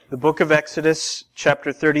The book of Exodus,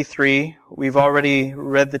 chapter 33. We've already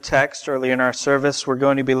read the text earlier in our service. We're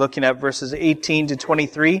going to be looking at verses 18 to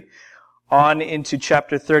 23, on into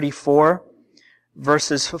chapter 34,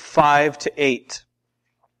 verses 5 to 8.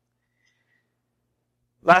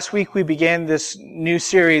 Last week we began this new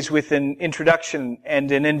series with an introduction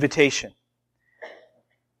and an invitation.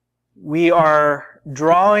 We are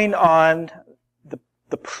drawing on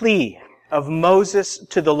the plea of Moses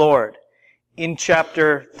to the Lord in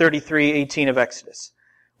chapter 33:18 of Exodus,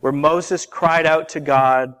 where Moses cried out to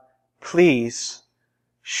God, "Please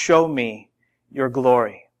show me your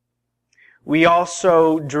glory." We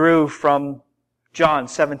also drew from John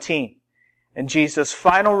 17 and Jesus'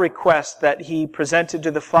 final request that he presented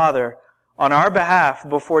to the Father on our behalf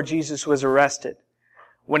before Jesus was arrested,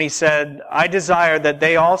 when he said, "I desire that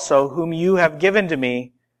they also, whom you have given to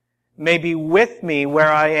me, may be with me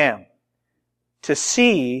where I am, to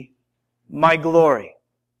see my glory."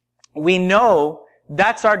 We know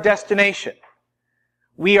that's our destination.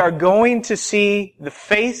 We are going to see the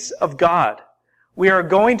face of God. We are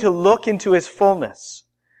going to look into His fullness.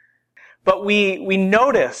 But we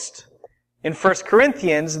noticed in 1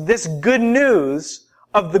 Corinthians this good news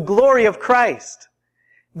of the glory of Christ,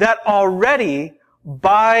 that already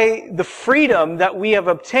by the freedom that we have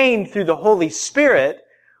obtained through the Holy Spirit,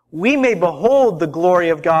 we may behold the glory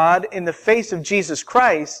of God in the face of Jesus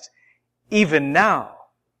Christ even now.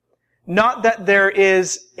 Not that there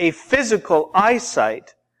is a physical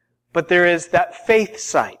eyesight, but there is that faith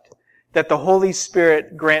sight that the Holy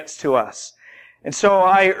Spirit grants to us. And so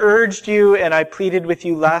I urged you and I pleaded with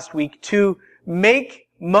you last week to make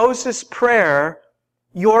Moses' prayer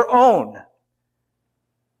your own.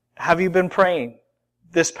 Have you been praying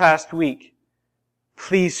this past week?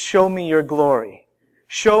 Please show me your glory.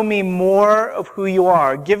 Show me more of who you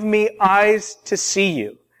are. Give me eyes to see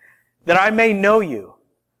you, that I may know you.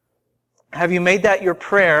 Have you made that your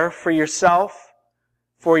prayer for yourself,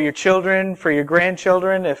 for your children, for your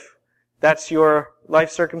grandchildren, if that's your life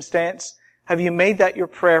circumstance? Have you made that your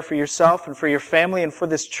prayer for yourself and for your family and for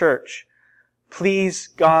this church? Please,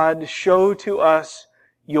 God, show to us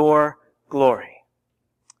your glory.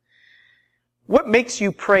 What makes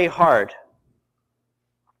you pray hard?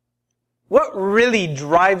 What really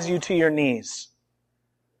drives you to your knees?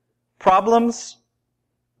 Problems?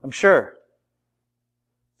 I'm sure.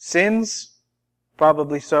 Sins?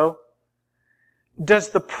 Probably so. Does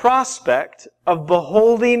the prospect of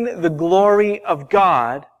beholding the glory of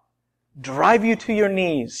God drive you to your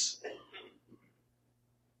knees?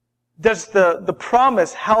 Does the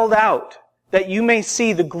promise held out that you may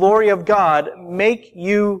see the glory of God make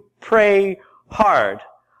you pray hard,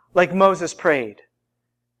 like Moses prayed?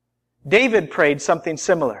 David prayed something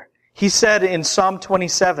similar. He said in Psalm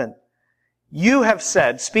 27, "You have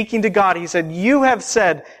said," speaking to God, he said, "You have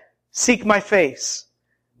said, seek my face.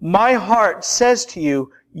 My heart says to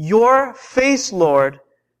you, your face, Lord,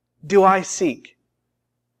 do I seek."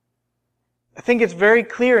 I think it's very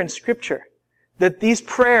clear in Scripture that these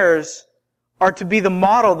prayers are to be the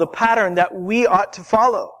model, the pattern that we ought to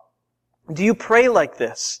follow. Do you pray like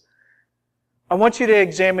this? I want you to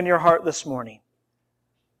examine your heart this morning.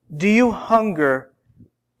 Do you hunger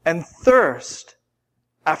and thirst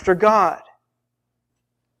after God?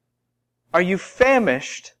 Are you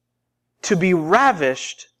famished to be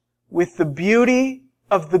ravished with the beauty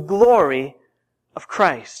of the glory of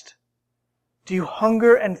Christ? Do you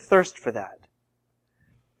hunger and thirst for that?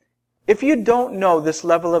 If you don't know this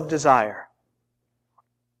level of desire,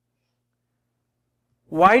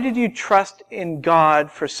 why did you trust in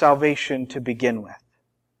God for salvation to begin with?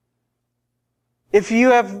 If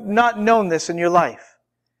you have not known this in your life,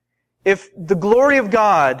 if the glory of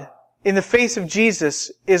God in the face of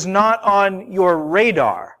Jesus is not on your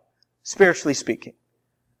radar, spiritually speaking,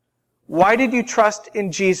 why did you trust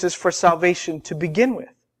in Jesus for salvation to begin with?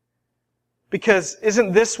 Because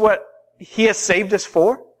isn't this what He has saved us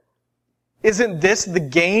for? Isn't this the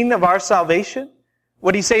gain of our salvation?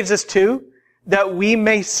 What He saves us to? That we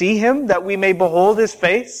may see Him, that we may behold His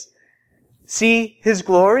face, see His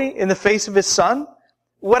glory in the face of His Son?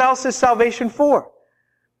 What else is salvation for?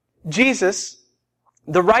 Jesus,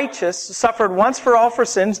 the righteous, suffered once for all for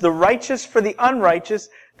sins, the righteous for the unrighteous,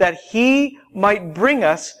 that He might bring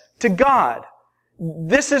us to God.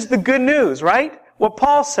 This is the good news, right? What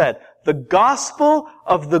Paul said, the gospel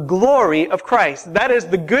of the glory of Christ. That is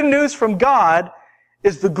the good news from God,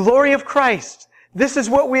 is the glory of Christ. This is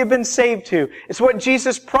what we have been saved to. It's what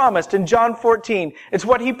Jesus promised in John 14. It's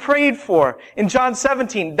what He prayed for in John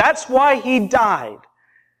 17. That's why He died.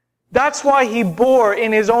 That's why He bore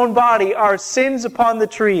in His own body our sins upon the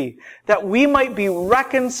tree, that we might be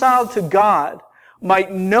reconciled to God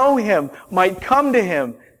might know Him, might come to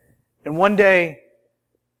Him, and one day,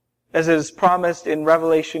 as is promised in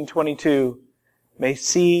Revelation 22, may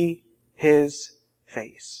see His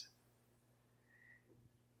face.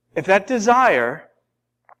 If that desire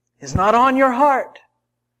is not on your heart,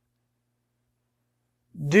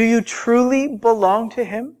 do you truly belong to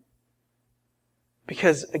Him?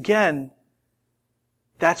 Because again,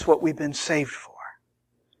 that's what we've been saved for.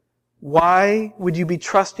 Why would you be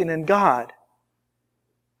trusting in God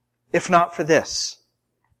if not for this?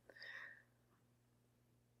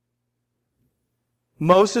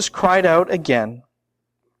 Moses cried out again,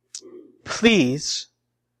 "Please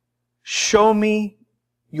show me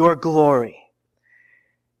your glory."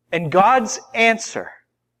 And God's answer,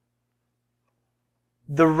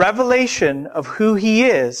 the revelation of who He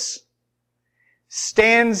is,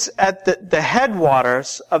 stands at the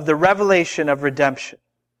headwaters of the revelation of redemption.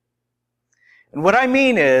 And what I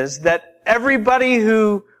mean is that everybody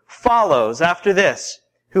who follows after this,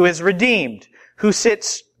 who is redeemed, who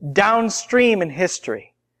sits downstream in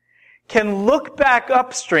history, can look back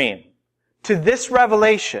upstream to this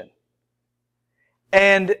revelation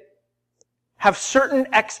and have certain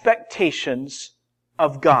expectations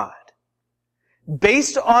of God.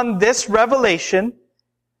 Based on this revelation,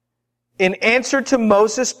 in answer to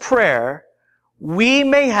Moses' prayer, we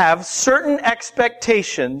may have certain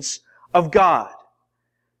expectations of God.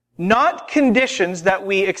 Not conditions that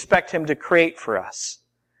we expect Him to create for us,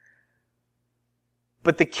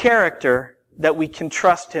 but the character that we can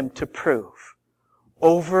trust Him to prove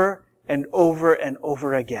over and over and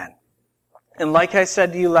over again. And like I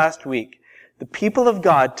said to you last week, the people of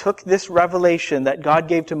God took this revelation that God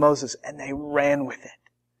gave to Moses and they ran with it.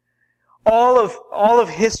 All of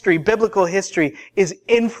history, biblical history, is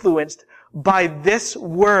influenced by this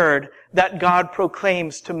word that God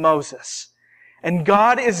proclaims to Moses. And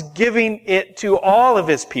God is giving it to all of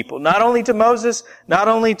His people, not only to Moses, not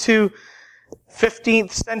only to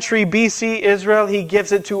 15th century BC Israel, He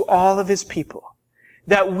gives it to all of His people,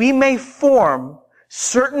 that we may form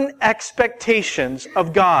certain expectations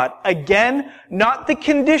of God. Again, not the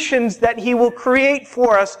conditions that He will create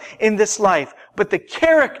for us in this life, but the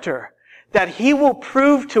character that He will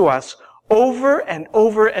prove to us over and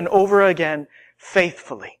over and over again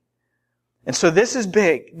faithfully. And so this is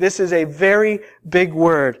big. This is a very big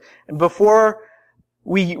word. And before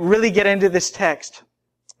we really get into this text,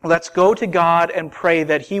 let's go to God and pray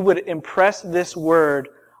that He would impress this word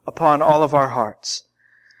upon all of our hearts.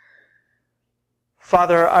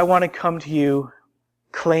 Father, I want to come to You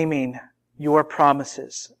claiming Your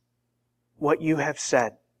promises, what You have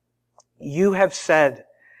said. You have said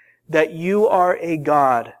that You are a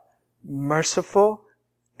God merciful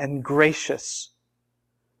and gracious,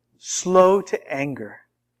 slow to anger,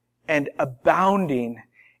 and abounding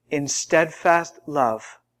in steadfast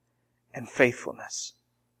love and faithfulness.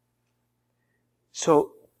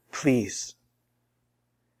 So, please,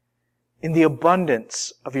 in the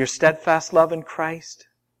abundance of Your steadfast love in Christ,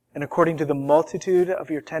 and according to the multitude of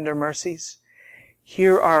Your tender mercies,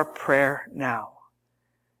 hear our prayer now.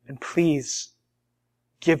 And please,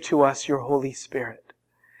 give to us Your Holy Spirit,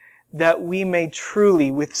 that we may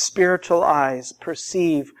truly, with spiritual eyes,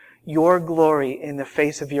 perceive Your glory in the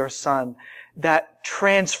face of Your Son, that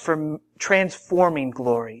transforming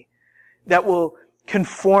glory that will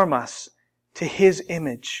conform us to His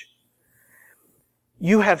image.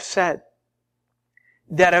 You have said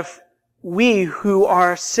that if we who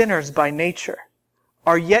are sinners by nature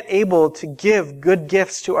are yet able to give good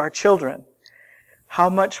gifts to our children, how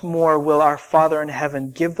much more will our Father in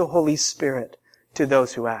heaven give the Holy Spirit to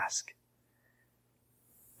those who ask?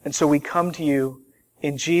 And so we come to You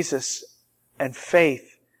in Jesus and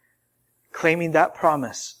faith, claiming that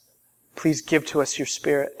promise. Please give to us Your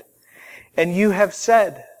Spirit. And You have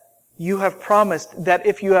said, You have promised that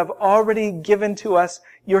if You have already given to us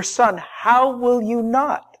Your Son, how will You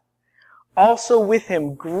not also with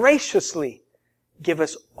Him graciously give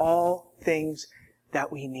us all things that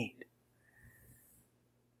we need?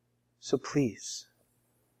 So please,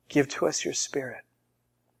 give to us Your Spirit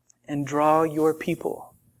and draw Your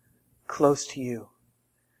people close to You.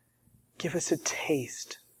 Give us a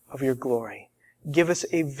taste of Your glory. Give us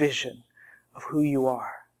a vision of who You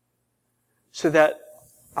are, so that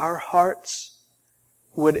our hearts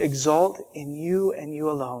would exalt in You and You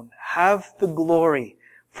alone. Have the glory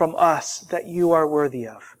from us that You are worthy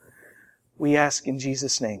of. We ask in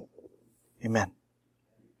Jesus' name. Amen.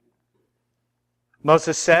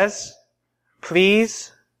 Moses says,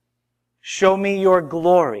 "Please show me Your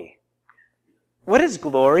glory." What is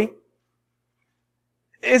glory?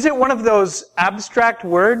 Is it one of those abstract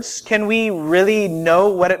words? Can we really know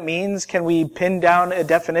what it means? Can we pin down a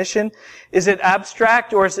definition? Is it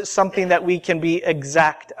abstract, or is it something that we can be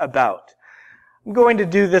exact about? I'm going to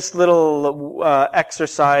do this little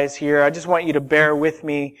exercise here. I just want you to bear with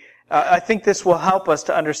me. I think this will help us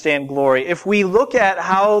to understand glory. If we look at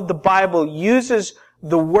how the Bible uses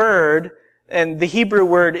the word, and the Hebrew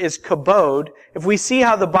word is kabod, if we see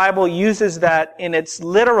how the Bible uses that in its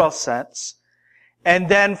literal sense, and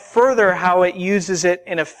then further how it uses it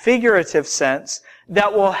in a figurative sense,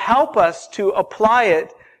 that will help us to apply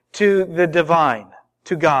it to the divine,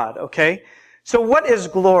 to God, okay? So what is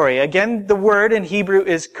glory? Again, the word in Hebrew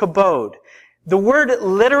is kabod. The word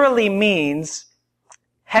literally means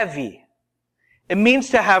heavy. It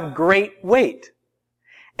means to have great weight.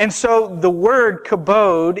 And so the word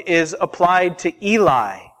kabod is applied to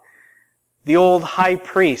Eli, the old high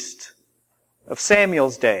priest of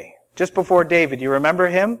Samuel's day, just before David. You remember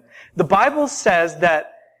him? The Bible says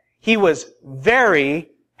that he was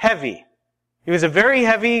very heavy. He was a very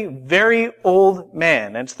heavy, very old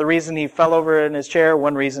man. That's the reason he fell over in his chair,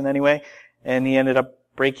 one reason anyway, and he ended up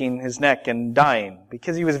breaking his neck and dying,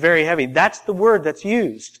 because he was very heavy. That's the word that's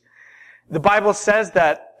used. The Bible says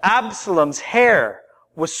that Absalom's hair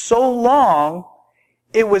was so long,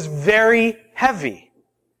 it was very heavy.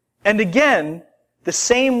 And again, the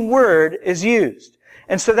same word is used.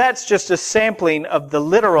 And so that's just a sampling of the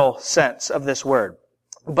literal sense of this word.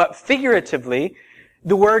 But figuratively,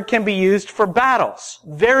 the word can be used for battles.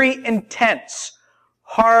 Very intense,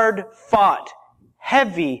 hard-fought,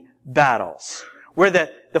 heavy battles. Where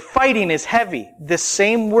the fighting is heavy, this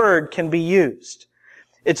same word can be used.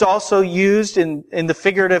 It's also used in the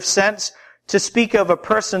figurative sense to speak of a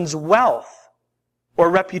person's wealth or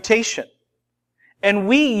reputation. And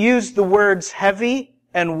we use the words heavy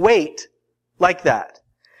and weight like that.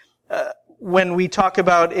 When we talk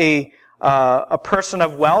about a person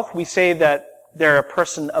of wealth, we say that they're a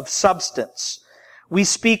person of substance. We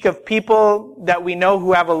speak of people that we know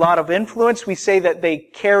who have a lot of influence. We say that they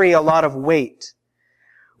carry a lot of weight.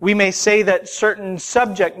 We may say that certain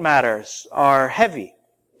subject matters are heavy,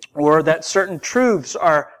 or that certain truths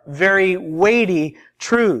are very weighty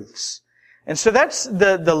truths. And so that's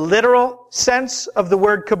the literal sense of the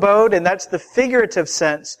word kabod, and that's the figurative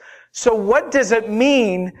sense. So what does it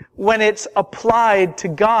mean when it's applied to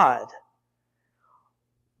God?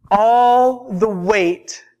 All the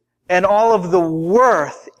weight and all of the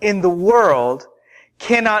worth in the world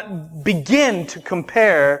cannot begin to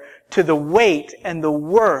compare to the weight and the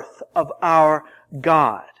worth of our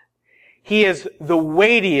God. He is the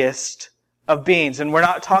weightiest of beings, and we're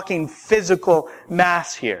not talking physical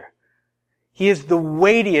mass here. He is the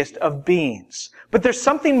weightiest of beings. But there's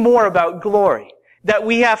something more about glory that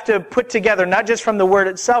we have to put together, not just from the word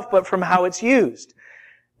itself, but from how it's used.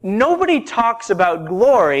 Nobody talks about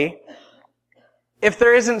glory if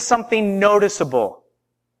there isn't something noticeable.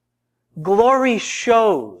 Glory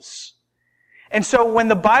shows. And so when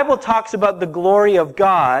the Bible talks about the glory of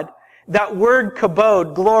God, that word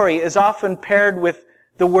kabod, glory, is often paired with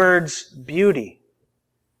the words beauty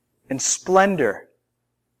and splendor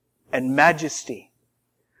and majesty.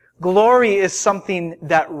 Glory is something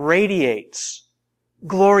that radiates.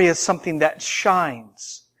 Glory is something that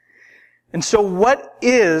shines. And so what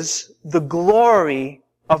is the glory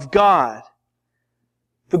of God?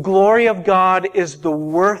 The glory of God is the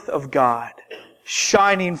worth of God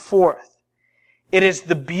shining forth. It is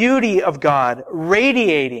the beauty of God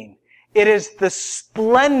radiating. It is the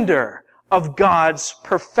splendor of God's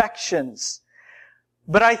perfections.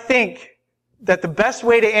 But I think that the best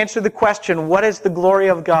way to answer the question, what is the glory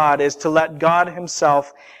of God, is to let God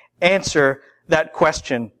Himself answer that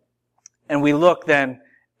question. And we look then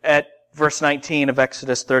at verse 19 of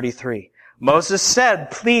Exodus 33. Moses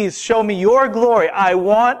said, "Please show me your glory. I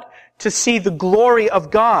want to see the glory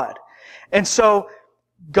of God." And so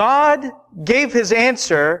God gave His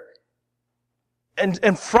answer,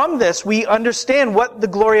 and from this we understand what the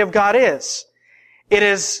glory of God is. It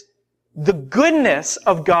is the goodness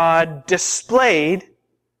of God displayed,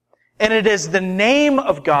 and it is the name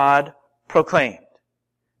of God proclaimed.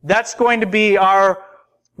 That's going to be our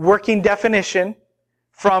working definition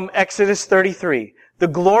from Exodus 33. The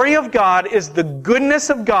glory of God is the goodness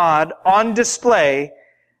of God on display,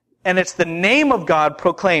 and it's the name of God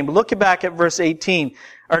proclaimed. Look back at verse 18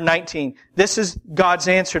 or 19. This is God's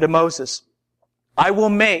answer to Moses. "I will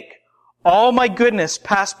make all my goodness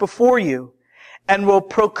pass before you, and will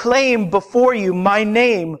proclaim before you my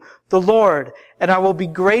name, the Lord. And I will be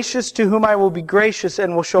gracious to whom I will be gracious,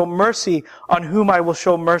 and will show mercy on whom I will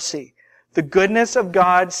show mercy." The goodness of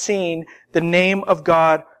God seen, the name of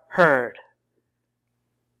God heard.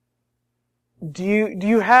 Do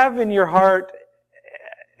you have in your heart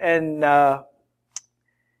an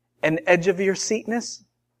edge of your seatness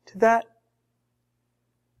to that?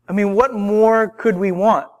 I mean, what more could we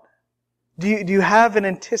want? Do you have an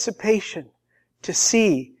anticipation to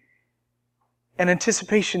see, an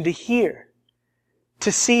anticipation to hear,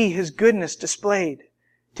 to see His goodness displayed,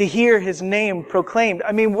 to hear His name proclaimed?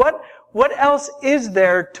 I mean, what else is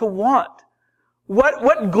there to want?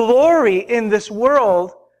 What glory in this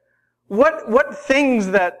world, what things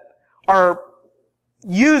that are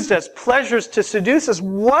used as pleasures to seduce us,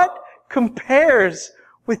 what compares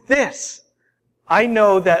with this? I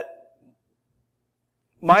know that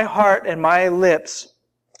my heart and my lips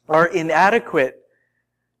are inadequate.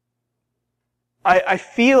 I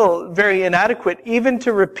feel very inadequate even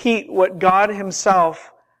to repeat what God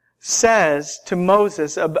Himself says to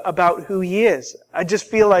Moses about who He is. I just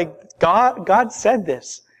feel like God said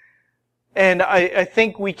this. And I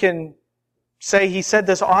think we can say He said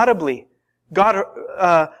this audibly.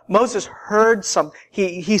 Moses heard something.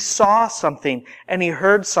 He saw something and he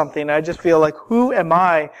heard something. I just feel like, who am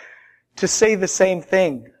I to say the same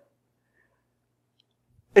thing?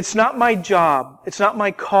 It's not my job. It's not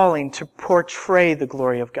my calling to portray the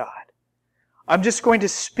glory of God. I'm just going to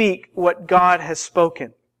speak what God has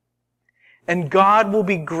spoken. And God will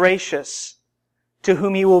be gracious to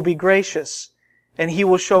whom He will be gracious. And He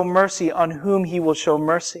will show mercy on whom He will show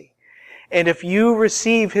mercy. And if you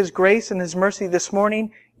receive His grace and His mercy this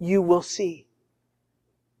morning, you will see.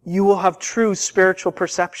 You will have true spiritual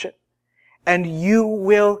perception. And you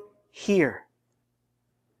will hear.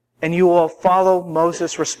 And you will follow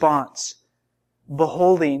Moses' response.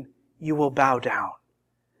 Beholding, you will bow down.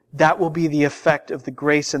 That will be the effect of the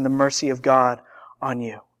grace and the mercy of God on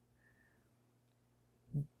you.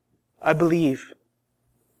 I believe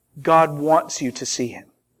God wants you to see Him.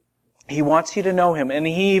 He wants you to know Him. And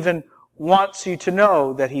He even wants you to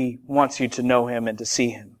know that He wants you to know Him and to see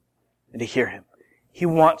Him and to hear Him. He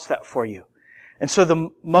wants that for you. And so the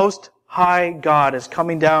Most High God is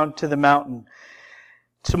coming down to the mountain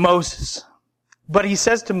to Moses. But He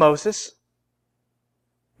says to Moses,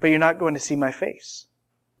 but you're not going to see my face.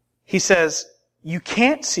 He says, you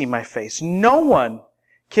can't see my face. No one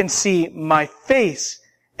can see my face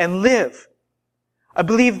and live. I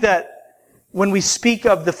believe that when we speak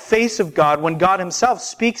of the face of God, when God Himself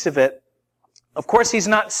speaks of it, of course He's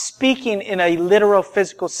not speaking in a literal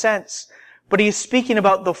physical sense, but He's speaking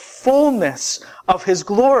about the fullness of His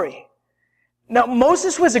glory. Now,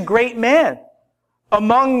 Moses was a great man.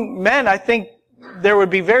 Among men, I think there would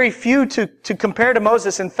be very few to compare to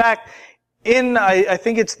Moses. In fact, I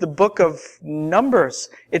think it's the book of Numbers,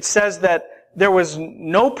 it says that there was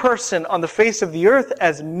no person on the face of the earth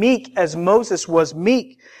as meek as Moses was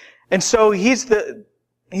meek. And so he's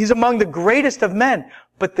among the greatest of men.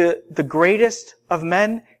 But the greatest of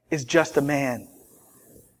men is just a man.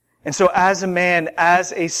 And so as a man,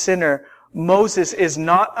 as a sinner, Moses is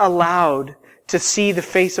not allowed to see the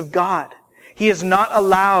face of God. He is not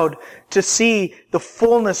allowed to see the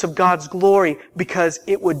fullness of God's glory because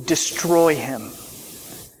it would destroy him.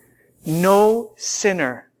 No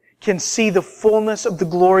sinner can see the fullness of the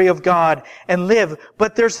glory of God and live.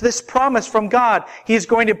 But there's this promise from God. He is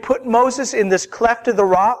going to put Moses in this cleft of the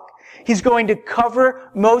rock. He's going to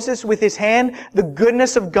cover Moses with His hand. The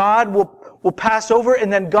goodness of God will pass over,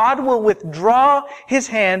 and then God will withdraw His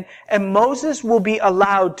hand, and Moses will be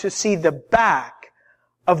allowed to see the back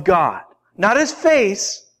of God. Not His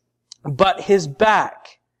face, but His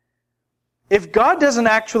back. If God doesn't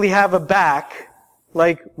actually have a back,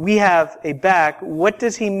 like we have a back, what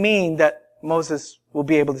does He mean that Moses will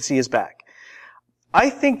be able to see His back? I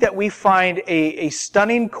think that we find a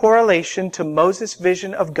stunning correlation to Moses'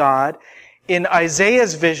 vision of God in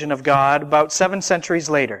Isaiah's vision of God about 7 centuries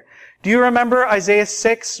later. Do you remember Isaiah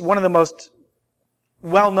 6, one of the most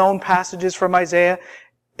well-known passages from Isaiah?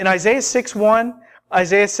 In Isaiah 6:1,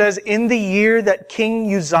 Isaiah says, "In the year that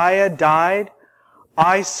King Uzziah died,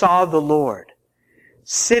 I saw the Lord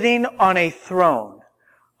sitting on a throne,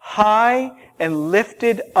 high and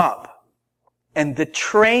lifted up, and the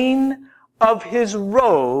train of His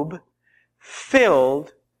robe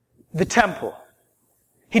filled the temple."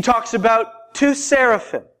 He talks about 2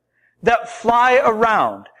 seraphim that fly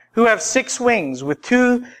around, who have 6 wings. With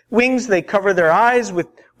 2 wings they cover their eyes, with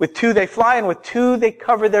 2 they fly, and with 2 they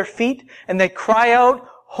cover their feet, and they cry out,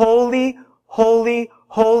 "Holy, holy,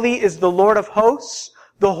 holy is the Lord of hosts.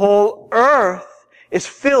 The whole earth is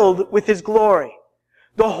filled with His glory."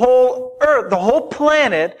 The whole earth, the whole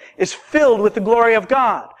planet is filled with the glory of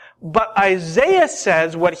God. But Isaiah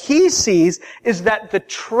says what he sees is that the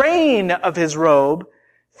train of His robe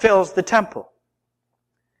fills the temple.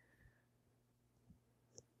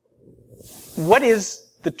 what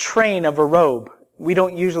is the train of a robe? We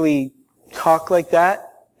don't usually talk like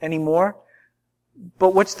that anymore.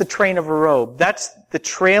 But what's the train of a robe? That's the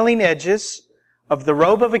trailing edges of the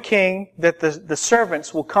robe of a king that the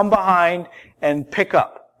servants will come behind and pick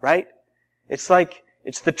up, right? It's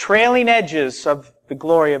the trailing edges of the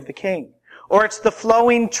glory of the king. Or it's the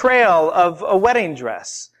flowing trail of a wedding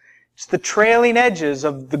dress. It's the trailing edges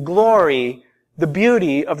of the glory, the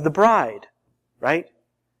beauty of the bride, right?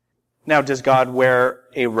 Now, does God wear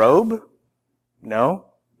a robe? No.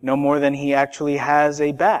 No more than he actually has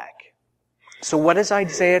a back. So what is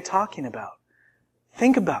Isaiah talking about?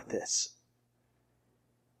 Think about this.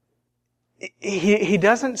 He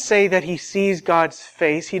doesn't say that he sees God's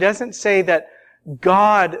face. He doesn't say that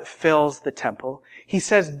God fills the temple. He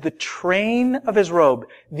says the train of his robe,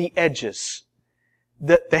 the edges,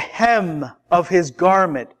 the hem of his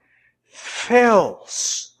garment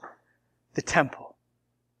fills the temple.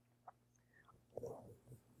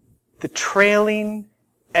 The trailing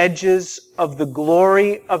edges of the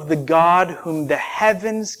glory of the God whom the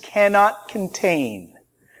heavens cannot contain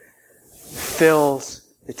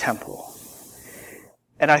fills the temple.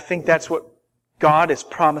 And I think that's what God is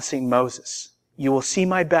promising Moses. You will see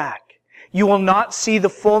my back. You will not see the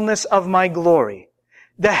fullness of my glory.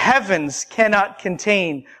 The heavens cannot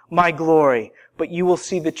contain my glory, but you will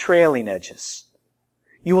see the trailing edges.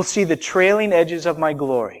 You will see the trailing edges of my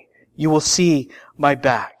glory. You will see my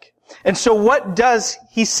back. And so what does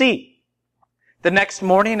he see? The next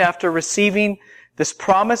morning, after receiving this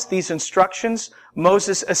promise, these instructions,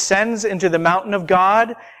 Moses ascends into the mountain of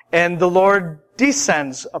God, and the Lord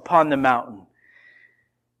descends upon the mountain.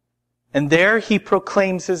 And there he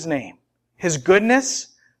proclaims his name. His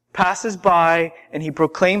goodness passes by, and he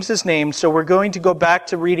proclaims his name. So we're going to go back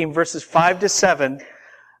to reading verses 5 to 7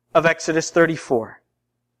 of Exodus 34.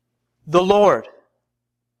 The Lord,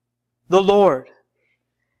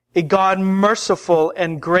 a God merciful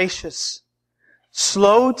and gracious,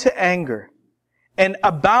 slow to anger, and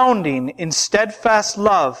abounding in steadfast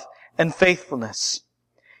love and faithfulness,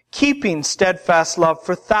 keeping steadfast love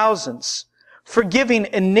for thousands, forgiving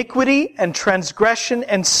iniquity and transgression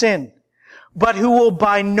and sin, but who will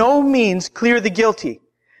by no means clear the guilty,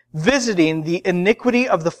 visiting the iniquity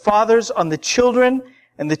of the fathers on the children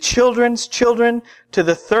and the children's children to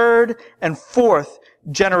the third and fourth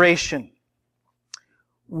generation.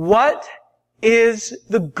 What is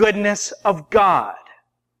the goodness of God?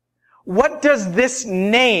 What does this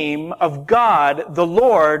name of God, the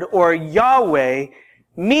Lord, or Yahweh,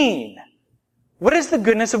 mean? What is the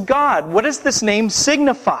goodness of God? What does this name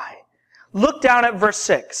signify? Look down at verse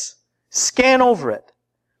 6. Scan over it.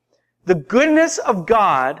 The goodness of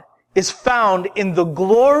God is found in the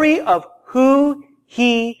glory of who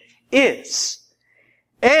he is.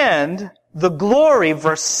 And the glory,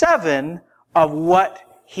 verse 7, of what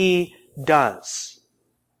he does.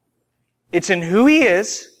 It's in who he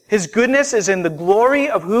is. His goodness is in the glory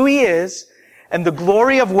of who he is and the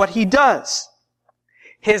glory of what he does.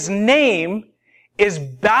 His name is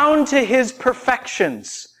bound to his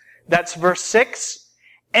perfections. That's verse 6.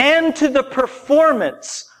 And to the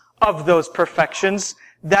performance of those perfections.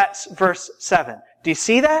 That's verse 7. Do you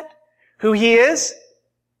see that? Who he is?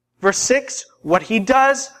 Verse 6. What he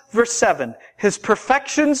does? Verse 7. His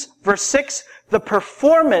perfections? Verse 6. The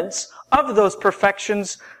performance of those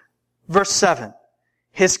perfections? Verse 7.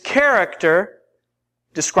 His character,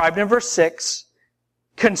 described in verse 6,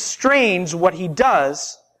 constrains what he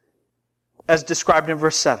does, as described in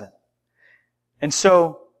verse 7. And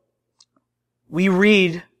so, we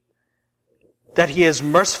read that he is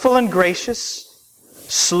merciful and gracious,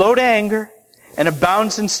 slow to anger, and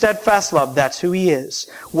abounds in steadfast love. That's who he is.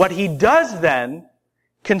 What he does then,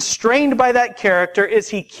 constrained by that character, is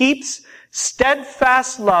he keeps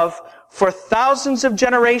steadfast love for thousands of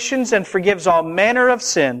generations and forgives all manner of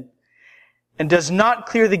sin, and does not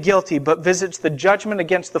clear the guilty, but visits the judgment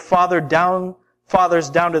against the fathers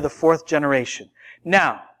down to the fourth generation.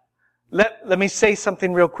 Now, let me say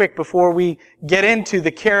something real quick before we get into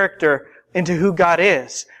the character, into who God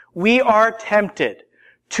is. We are tempted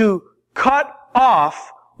to cut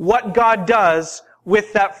off what God does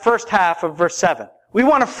with that first half of verse 7. We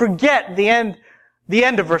want to forget the end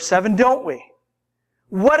of verse 7, don't we?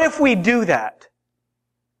 What if we do that?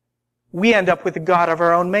 We end up with a God of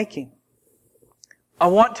our own making. I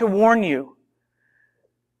want to warn you,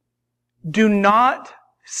 do not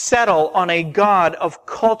settle on a God of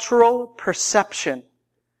cultural perception.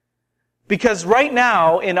 Because right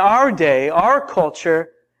now, in our day, our culture,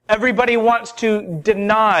 everybody wants to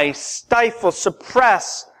deny, stifle,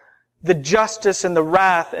 suppress the justice and the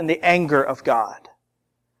wrath and the anger of God.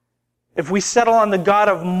 if we settle on the God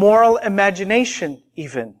of moral imagination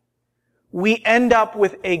even, we end up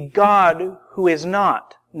with a God who is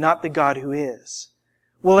not the God who is.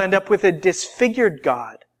 We'll end up with a disfigured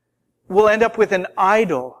God. We'll end up with an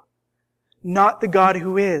idol, not the God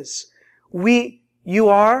who is. You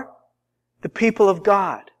are the people of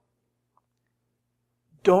God.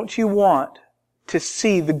 Don't you want to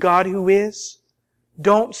see the God who is?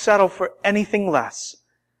 Don't settle for anything less.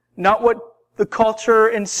 Not what the culture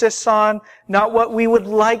insists on, not what we would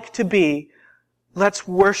like to be. Let's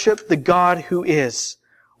worship the God who is,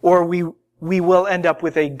 or we will end up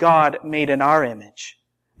with a God made in our image,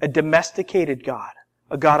 a domesticated God,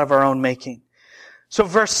 a God of our own making. So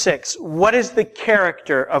verse 6, what is the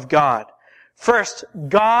character of God? First,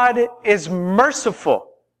 God is merciful.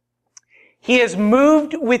 He is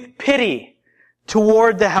moved with pity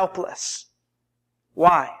toward the helpless.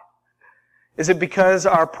 Why? Is it because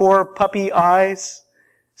our poor puppy eyes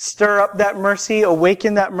stir up that mercy,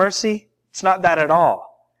 awaken that mercy? It's not that at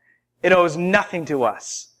all. It owes nothing to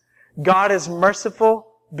us. God is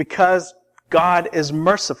merciful because God is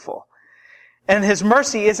merciful. And His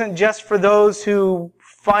mercy isn't just for those who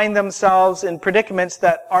find themselves in predicaments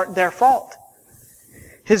that aren't their fault.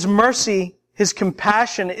 His mercy, His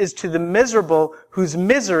compassion is to the miserable whose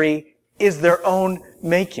misery is their own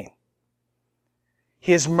making.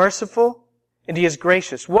 He is merciful and He is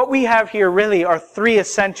gracious. What we have here really are three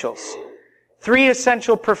essentials. Three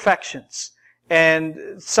essential perfections.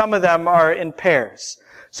 And some of them are in pairs.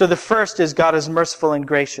 So the first is God is merciful and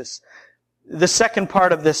gracious. The second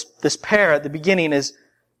part of this pair at the beginning is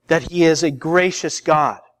that He is a gracious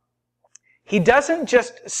God. He doesn't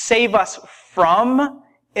just save us from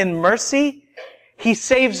in mercy. He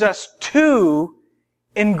saves us to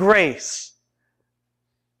in grace.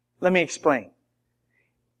 Let me explain.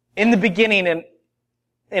 In the beginning,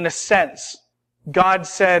 in a sense, God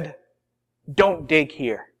said, don't dig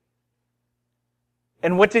here.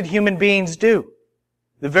 And what did human beings do?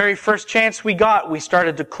 The very first chance we got, we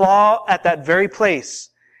started to claw at that very place,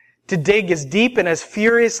 to dig as deep and as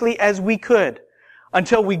furiously as we could,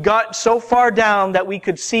 until we got so far down that we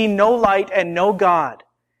could see no light and no God,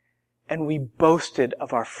 and we boasted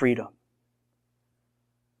of our freedom.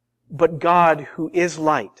 But God, who is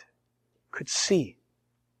light, could see,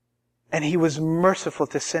 and He was merciful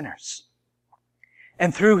to sinners.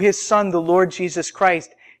 And through His Son, the Lord Jesus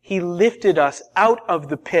Christ, He lifted us out of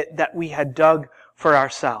the pit that we had dug for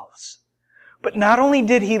ourselves. But not only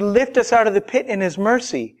did He lift us out of the pit in His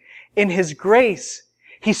mercy, in His grace,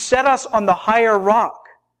 He set us on the higher rock,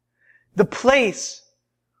 the place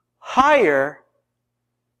higher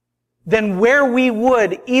than where we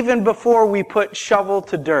would even before we put shovel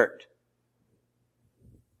to dirt.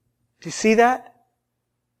 Do you see that?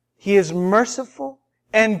 He is merciful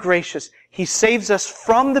and gracious. He saves us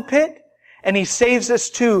from the pit, and He saves us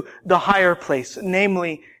to the higher place,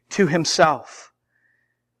 namely to Himself.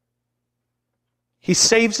 He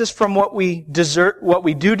saves us from what we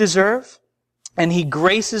do deserve, and He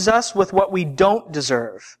graces us with what we don't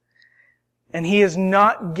deserve. And He is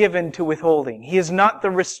not given to withholding. He is not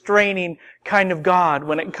the restraining kind of God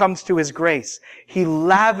when it comes to His grace. He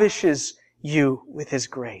lavishes you with His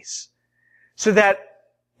grace. So that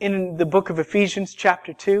in the book of Ephesians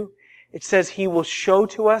chapter 2, it says He will show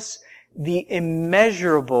to us the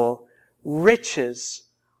immeasurable riches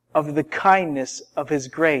of the kindness of His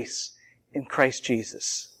grace in Christ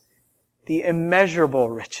Jesus. The immeasurable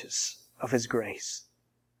riches of His grace.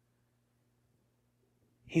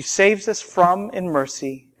 He saves us from in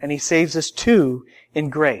mercy, and He saves us to in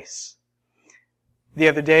grace. The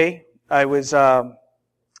other day, I was out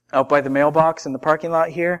by the mailbox in the parking lot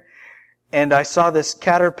here, and I saw this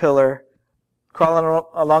caterpillar crawling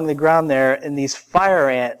along the ground there, and these fire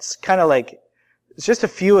ants, kind of like, it's just a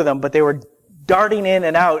few of them, but they were darting in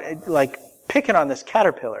and out, like picking on this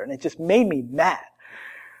caterpillar, and it just made me mad.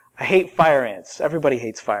 I hate fire ants. Everybody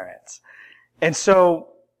hates fire ants. And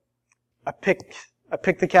so I picked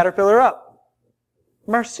the caterpillar up.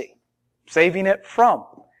 Mercy. Saving it from.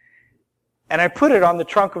 And I put it on the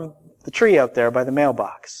trunk of the tree out there by the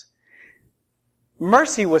mailbox.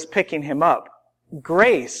 Mercy was picking him up.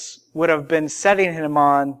 Grace would have been setting him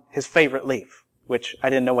on his favorite leaf, which I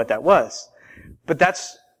didn't know what that was. But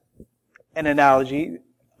that's an analogy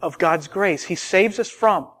of God's grace. He saves us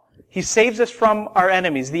from. He saves us from our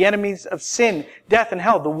enemies, the enemies of sin, death, and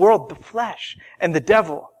hell, the world, the flesh, and the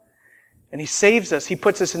devil. And He saves us. He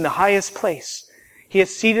puts us in the highest place. He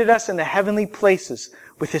has seated us in the heavenly places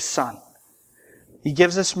with His Son. He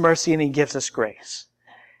gives us mercy and He gives us grace.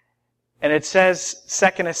 And it says,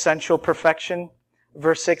 second essential perfection,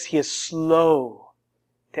 verse 6, He is slow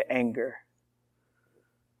to anger.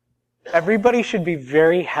 everybody should be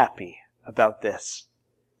very happy about this.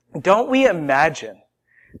 Don't we imagine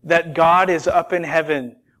that God is up in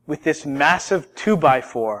heaven with this massive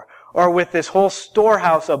 2x4 or with this whole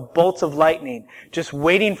storehouse of bolts of lightning just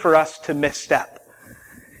waiting for us to misstep?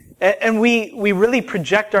 And we really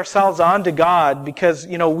project ourselves onto God because,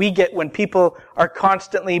 we get, when people are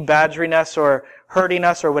constantly badgering us or hurting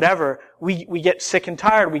us or whatever, we get sick and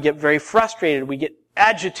tired, we get very frustrated, we get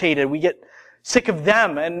agitated, we get sick of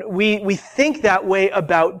them, and we think that way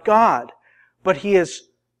about God. But He is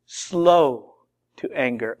slow to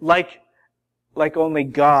anger, like only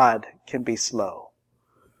God can be slow.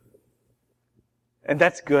 And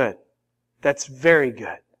that's good. That's very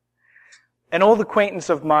good. An old acquaintance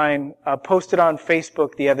of mine posted on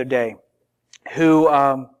Facebook the other day who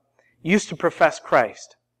used to profess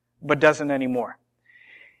Christ, but doesn't anymore.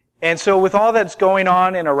 And so with all that's going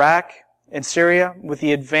on in Iraq and Syria, with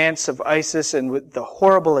the advance of ISIS and with the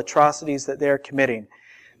horrible atrocities that they're committing,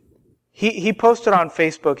 he posted on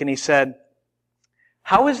Facebook and he said,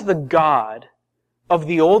 "How is the God of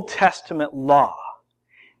the Old Testament law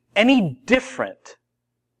any different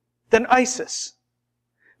than ISIS?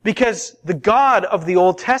 Because the God of the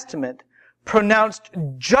Old Testament pronounced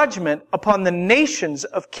judgment upon the nations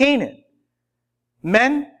of Canaan.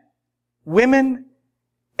 Men, women,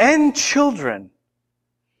 and children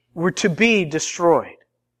were to be destroyed."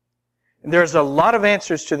 And there's a lot of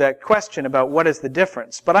answers to that question about what is the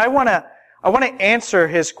difference. But I want to answer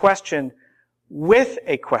his question with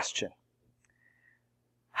a question.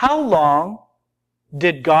 How long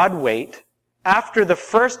did God wait after the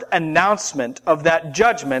first announcement of that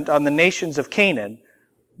judgment on the nations of Canaan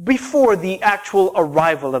before the actual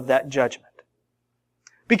arrival of that judgment?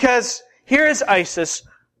 Because here is ISIS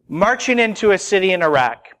marching into a city in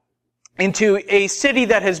Iraq, into a city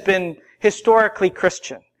that has been historically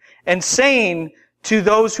Christian, and saying to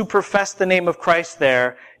those who profess the name of Christ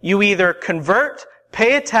there, you either convert,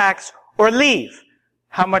 pay a tax, or leave.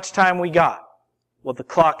 How much time we got? Well, the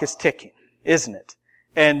clock is ticking, isn't it?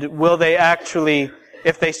 And will they actually,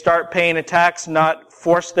 if they start paying a tax, not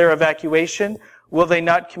force their evacuation? Will they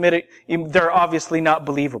not commit it? They're obviously not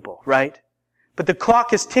believable, right? But the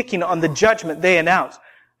clock is ticking on the judgment they announced.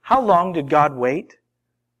 How long did God wait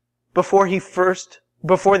before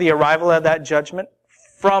the arrival of that judgment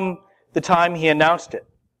from the time He announced it?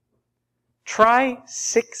 Try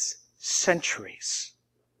 6 centuries.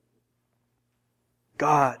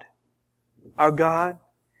 God, our God,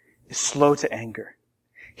 is slow to anger.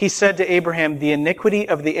 He said to Abraham, the iniquity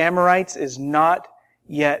of the Amorites is not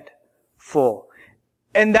yet full.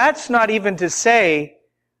 And that's not even to say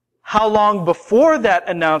how long before that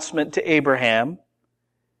announcement to Abraham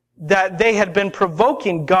that they had been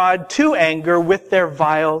provoking God to anger with their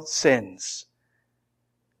vile sins.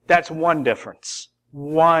 That's one difference.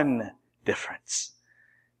 One difference.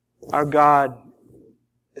 Our God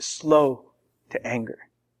is slow to anger.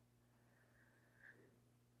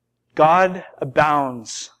 God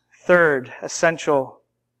abounds. Third essential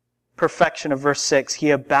perfection of verse 6.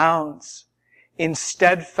 He abounds in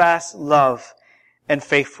steadfast love and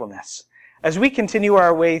faithfulness. As we continue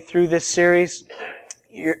our way through this series,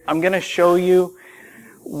 I'm going to show you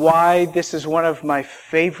why this is one of my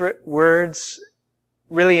favorite words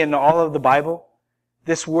really in all of the Bible.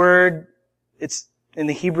 This word, it's in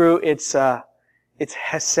the Hebrew, it's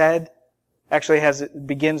hesed. Actually, it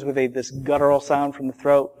begins with this guttural sound from the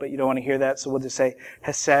throat, but you don't want to hear that, so we'll just say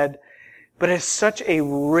hesed. But it's such a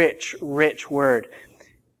rich, rich word.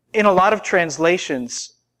 In a lot of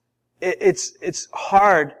translations, it's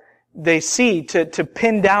hard, they see, to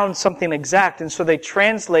pin down something exact, and so they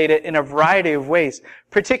translate it in a variety of ways.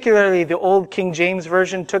 Particularly the old King James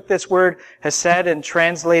Version took this word hesed and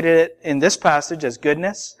translated it in this passage as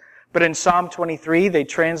goodness. But in Psalm 23, they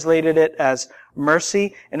translated it as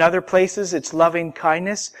mercy. In other places, it's loving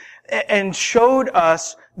kindness, and showed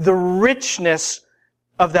us the richness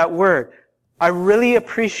of that word. I really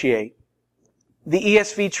appreciate the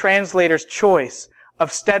ESV translator's choice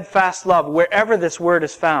of steadfast love wherever this word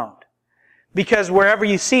is found. Because wherever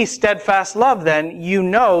you see steadfast love, then you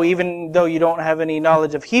know, even though you don't have any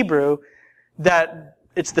knowledge of Hebrew, that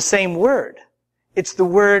it's the same word. It's the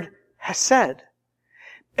word hesed.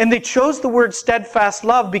 And they chose the word steadfast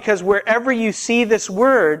love because wherever you see this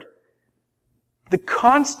word, the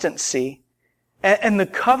constancy and the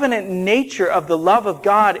covenant nature of the love of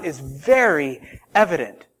God is very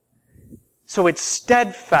evident. So it's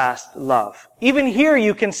steadfast love. Even here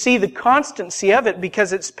you can see the constancy of it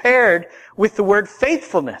because it's paired with the word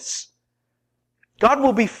faithfulness. God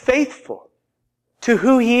will be faithful to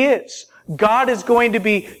who He is. God is going to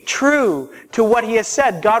be true to what He has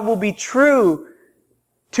said. God will be true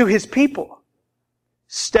to His people.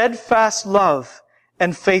 Steadfast love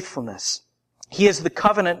and faithfulness. He is the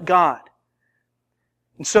covenant God.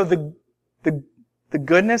 And so the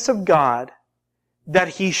goodness of God that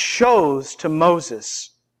He shows to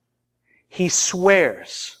Moses, He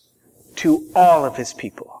swears to all of His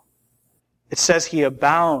people. It says He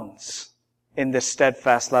abounds in this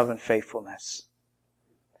steadfast love and faithfulness.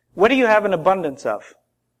 What do you have an abundance of?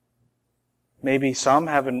 Maybe some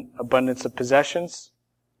have an abundance of possessions.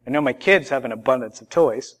 I know my kids have an abundance of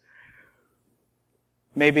toys.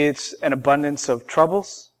 Maybe it's an abundance of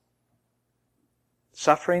troubles,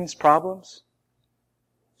 sufferings, problems,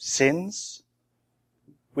 sins.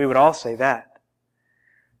 We would all say that.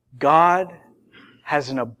 God has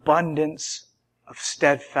an abundance of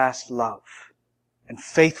steadfast love and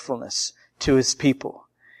faithfulness to His people.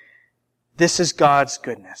 This is God's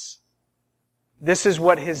goodness. This is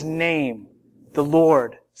what His name, the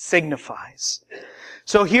Lord, signifies.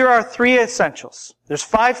 So here are 3 essentials. There's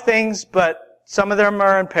 5 things, but some of them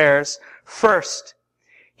are in pairs. First,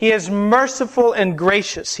 He is merciful and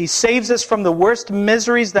gracious. He saves us from the worst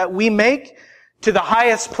miseries that we make to the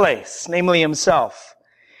highest place, namely Himself.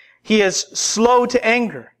 He is slow to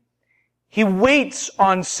anger. He waits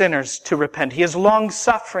on sinners to repent. He is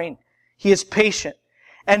long-suffering. He is patient.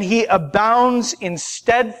 And He abounds in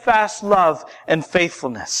steadfast love and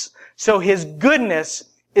faithfulness. So His goodness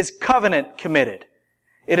is covenant committed.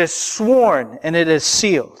 It is sworn and it is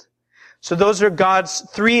sealed. So those are God's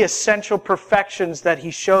 3 essential perfections that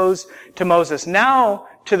He shows to Moses. Now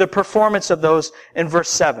to the performance of those in verse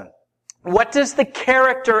 7. What does the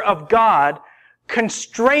character of God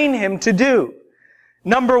constrain Him to do?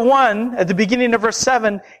 Number 1, at the beginning of verse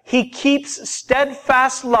 7, He keeps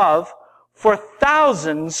steadfast love for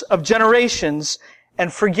thousands of generations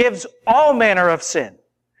and forgives all manner of sin.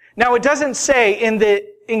 Now it doesn't say in the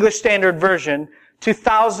English Standard Version to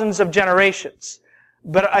thousands of generations,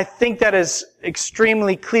 but I think that is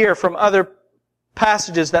extremely clear from other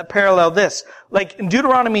passages that parallel this. Like in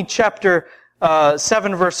Deuteronomy chapter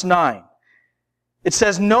 7 verse 9, it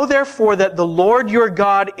says, "Know therefore that the Lord your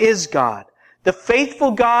God is God, the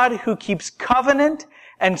faithful God who keeps covenant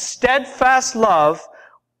and steadfast love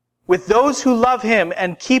with those who love Him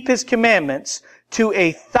and keep His commandments to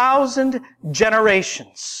 1,000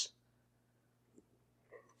 generations."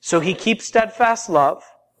 So He keeps steadfast love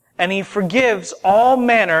and He forgives all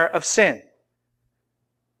manner of sin.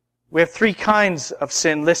 We have 3 kinds of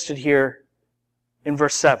sin listed here in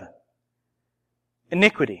verse 7.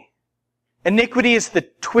 Iniquity. Iniquity is the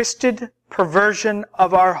twisted perversion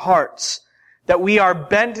of our hearts, that we are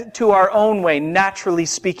bent to our own way, naturally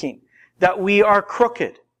speaking, that we are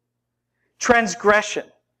crooked. Transgression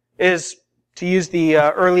is, to use the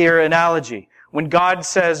earlier analogy, when God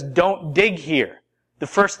says, "Don't dig here," the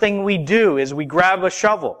first thing we do is we grab a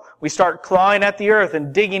shovel. We start clawing at the earth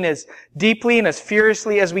and digging as deeply and as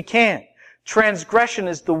furiously as we can. Transgression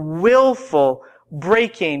is the willful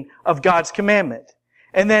breaking of God's commandment.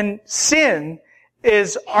 And then sin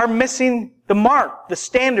is our missing the mark, the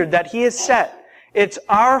standard that He has set. It's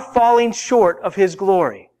our falling short of His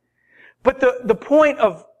glory. But the point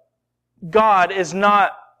of God is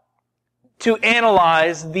not to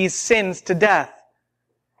analyze these sins to death.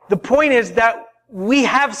 The point is that we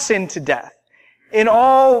have sinned to death in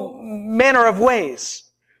all manner of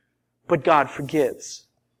ways. But God forgives.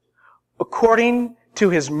 According to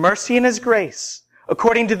His mercy and His grace,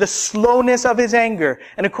 according to the slowness of His anger,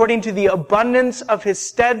 and according to the abundance of His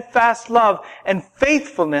steadfast love and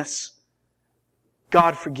faithfulness,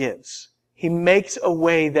 God forgives. He makes a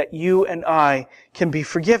way that you and I can be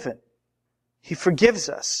forgiven. He forgives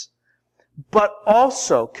us, but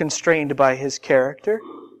also constrained by His character.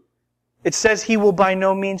 It says He will by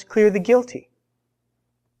no means clear the guilty.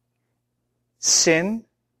 Sin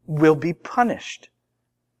will be punished.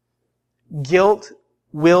 Guilt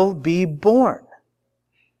will be borne.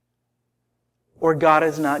 Or God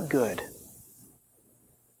is not good.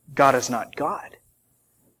 God is not God.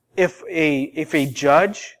 If a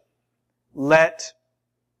judge let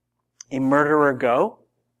a murderer go,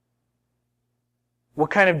 what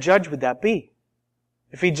kind of judge would that be?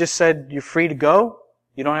 If He just said, "You're free to go,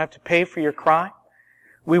 you don't have to pay for your crime,"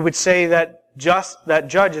 we would say that that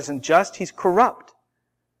judge isn't just, he's corrupt.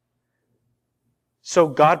 So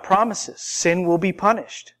God promises sin will be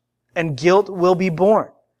punished and guilt will be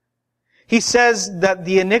borne. He says that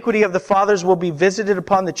the iniquity of the fathers will be visited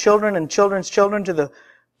upon the children and children's children to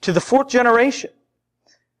the 4th generation.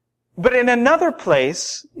 But in another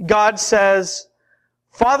place, God says,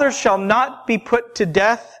 "Fathers shall not be put to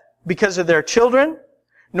death because of their children,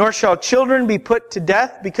 nor shall children be put to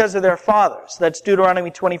death because of their fathers." That's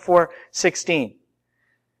Deuteronomy 24:16.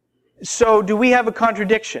 So do we have a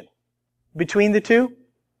contradiction between the two?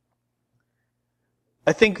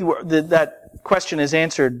 I think that question is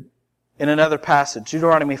answered in another passage.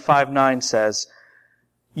 Deuteronomy 5:9 says,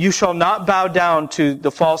 "You shall not bow down to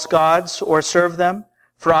the false gods or serve them.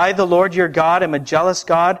 For I, the Lord your God, am a jealous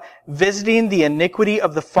God, visiting the iniquity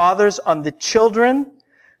of the fathers on the children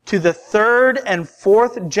to the third and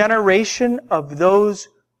fourth generation of those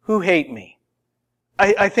who hate me."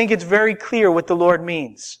 I think it's very clear what the Lord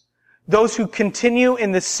means. Those who continue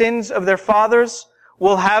in the sins of their fathers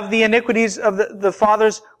will have the iniquities of the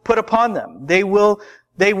fathers put upon them. They will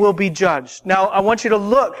be judged. Now, I want you to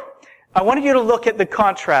look at the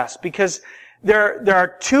contrast, because there are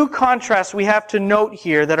two contrasts we have to note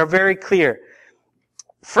here that are very clear.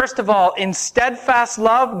 First of all, in steadfast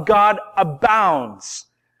love, God abounds.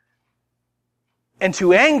 And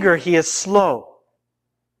to anger, He is slow.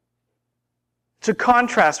 It's a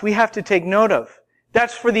contrast we have to take note of.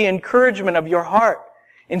 That's for the encouragement of your heart.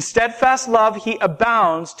 In steadfast love, He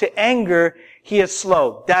abounds. To anger, He is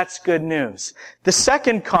slow. That's good news. The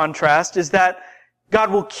second contrast is that God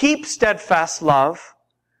will keep steadfast love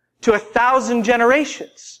to 1,000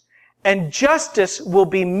 generations, and justice will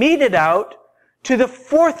be meted out to the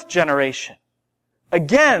fourth generation.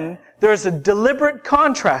 Again, there's a deliberate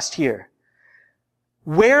contrast here.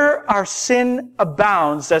 Where our sin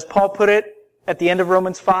abounds, as Paul put it at the end of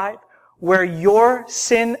Romans 5, where your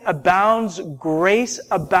sin abounds, grace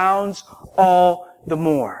abounds all the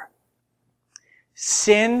more.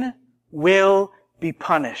 Sin will be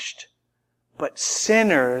punished, but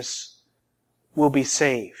sinners will be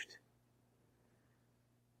saved.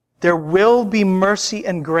 There will be mercy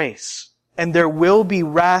and grace, and there will be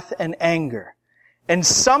wrath and anger. And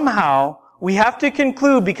somehow, we have to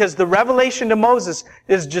conclude, because the revelation to Moses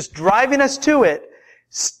is just driving us to it,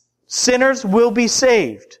 sinners will be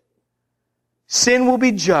saved. Sin will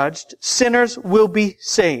be judged. Sinners will be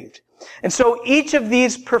saved. And so each of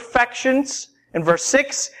these perfections in verse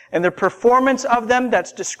 6 and the performance of them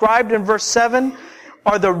that's described in verse 7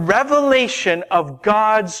 are the revelation of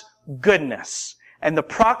God's goodness and the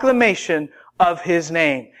proclamation of His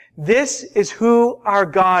name. This is who our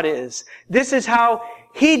God is. This is how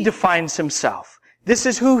He defines Himself. This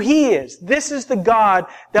is who He is. This is the God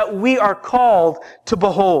that we are called to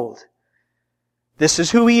behold. This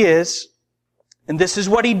is who He is, and this is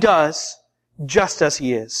what He does, just as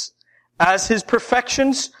He is. As His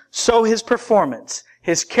perfections, so His performance.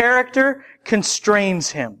 His character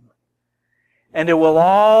constrains Him. And it will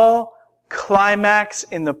all climax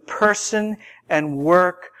in the person and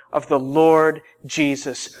work of the Lord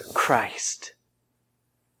Jesus Christ.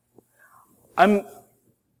 I'm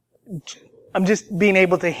just being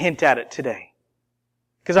able to hint at it today,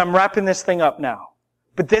 because I'm wrapping this thing up now.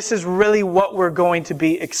 But this is really what we're going to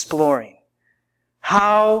be exploring.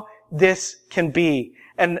 How this can be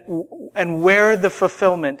and where the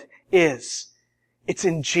fulfillment is. It's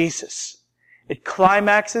in Jesus. It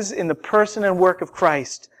climaxes in the person and work of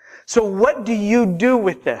Christ. So what do you do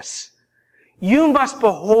with this? You must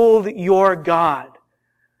behold your God.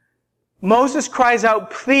 Moses cries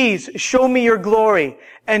out, "Please show me your glory."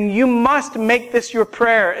 And you must make this your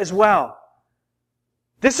prayer as well.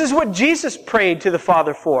 This is what Jesus prayed to the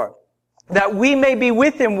Father for, that we may be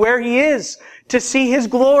with Him where He is, to see His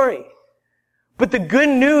glory. But the good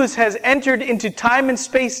news has entered into time and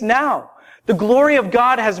space now. The glory of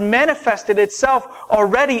God has manifested itself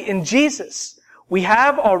already in Jesus. We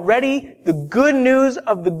have already the good news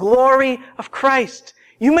of the glory of Christ.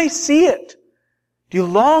 You may see it. Do you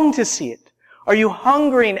long to see it? Are you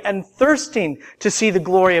hungering and thirsting to see the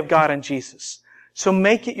glory of God in Jesus? So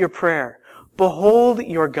make it your prayer. Behold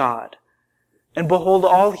your God, and behold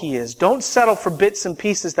all He is. Don't settle for bits and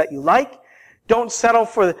pieces that you like. Don't settle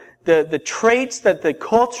for the traits that the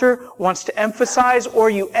culture wants to emphasize,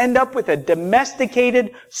 or you end up with a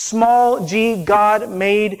domesticated, small g God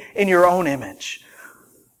made in your own image.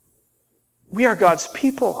 We are God's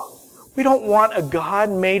people. We don't want a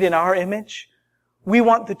God made in our image. We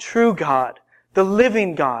want the true God, the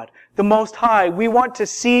living God, the Most High. We want to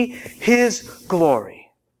see His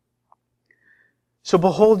glory. So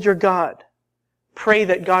behold your God. Pray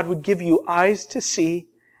that God would give you eyes to see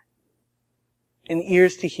and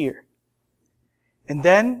ears to hear. And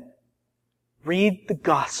then read the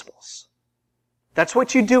Gospels. That's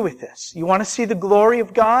what you do with this. You want to see the glory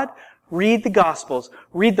of God? Read the Gospels.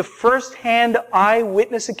 Read the first-hand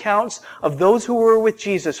eyewitness accounts of those who were with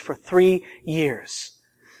Jesus for 3 years.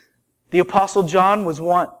 The Apostle John was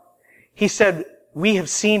one. He said, "We have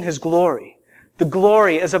seen His glory. The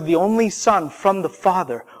glory as of the only Son from the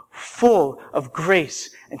Father, full of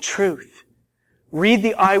grace and truth." Read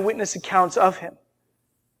the eyewitness accounts of Him.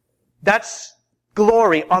 That's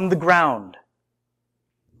glory on the ground.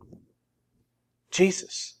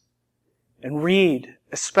 Jesus. And read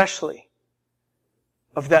especially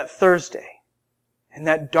of that Thursday and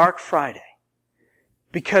that dark Friday,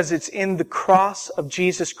 because it's in the cross of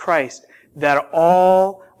Jesus Christ that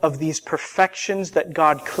all of these perfections that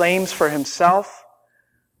God claims for himself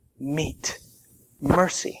meet.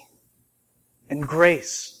 Mercy and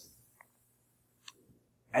grace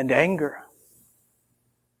and anger,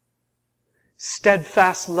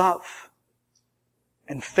 steadfast love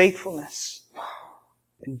and faithfulness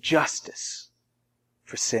and justice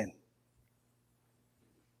for sin.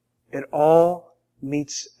 It all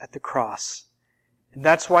meets at the cross. And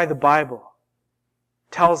that's why the Bible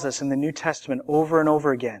tells us in the New Testament over and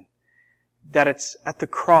over again that it's at the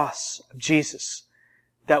cross of Jesus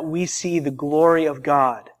that we see the glory of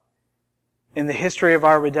God in the history of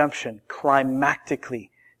our redemption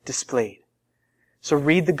climactically displayed. So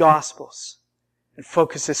read the Gospels and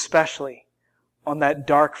focus especially on that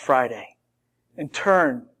dark Friday and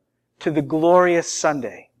turn to the glorious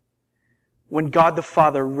Sunday when God the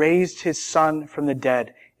Father raised his Son from the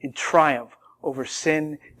dead in triumph over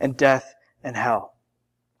sin and death and hell.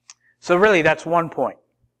 So really, that's one point.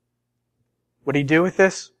 What do you do with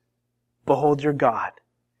this? Behold your God.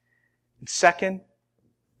 And second,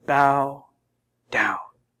 bow down.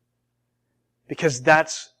 Because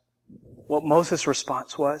that's what Moses'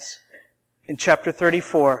 response was. In chapter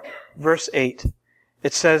 34, verse 8,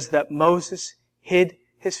 it says that Moses hid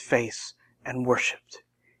his face and worshipped.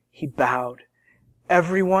 He bowed.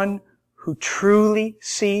 Everyone who truly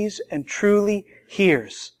sees and truly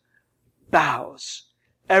hears bows.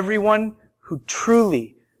 Everyone who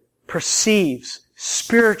truly perceives,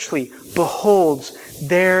 spiritually beholds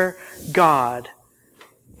their God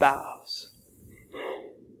bows.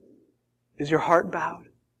 Is your heart bowed?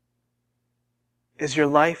 Is your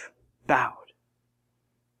life bowed?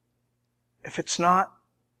 If it's not,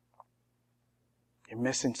 you're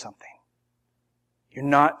missing something. You're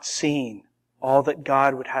not seeing all that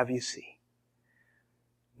God would have you see.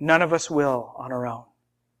 None of us will on our own.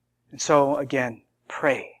 And so, again,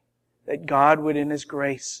 pray that God would in His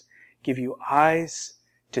grace give you eyes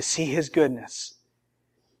to see His goodness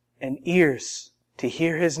and ears to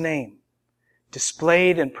hear His name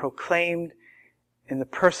displayed and proclaimed in the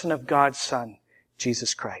person of God's Son,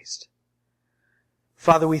 Jesus Christ.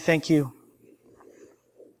 Father, we thank you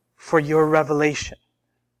for your revelation.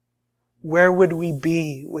 Where would we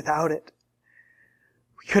be without it?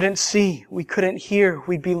 We couldn't see. We couldn't hear.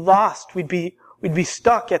 We'd be lost. We'd be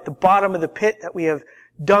stuck at the bottom of the pit that we have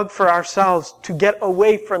dug for ourselves to get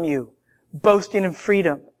away from you, boasting in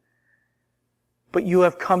freedom. But you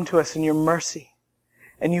have come to us in your mercy,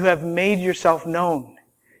 and you have made yourself known.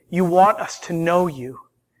 You want us to know you.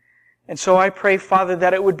 And so I pray, Father,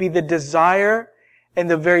 that it would be the desire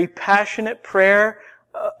and the very passionate prayer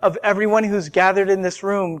of everyone who's gathered in this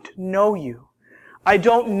room to know you. I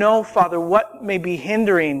don't know, Father, what may be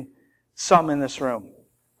hindering some in this room.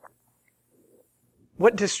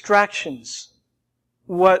 What distractions,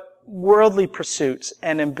 what worldly pursuits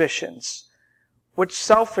and ambitions, what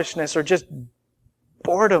selfishness or just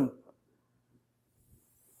boredom.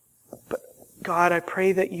 But God, I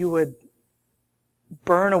pray that you would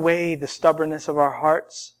burn away the stubbornness of our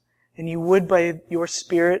hearts, and you would, by your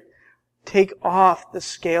Spirit, take off the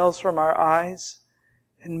scales from our eyes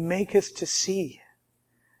and make us to see.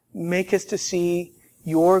 Make us to see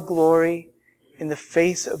your glory in the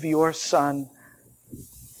face of your Son,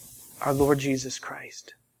 our Lord Jesus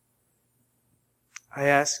Christ. I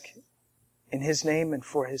ask in His name and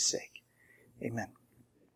for His sake. Amen.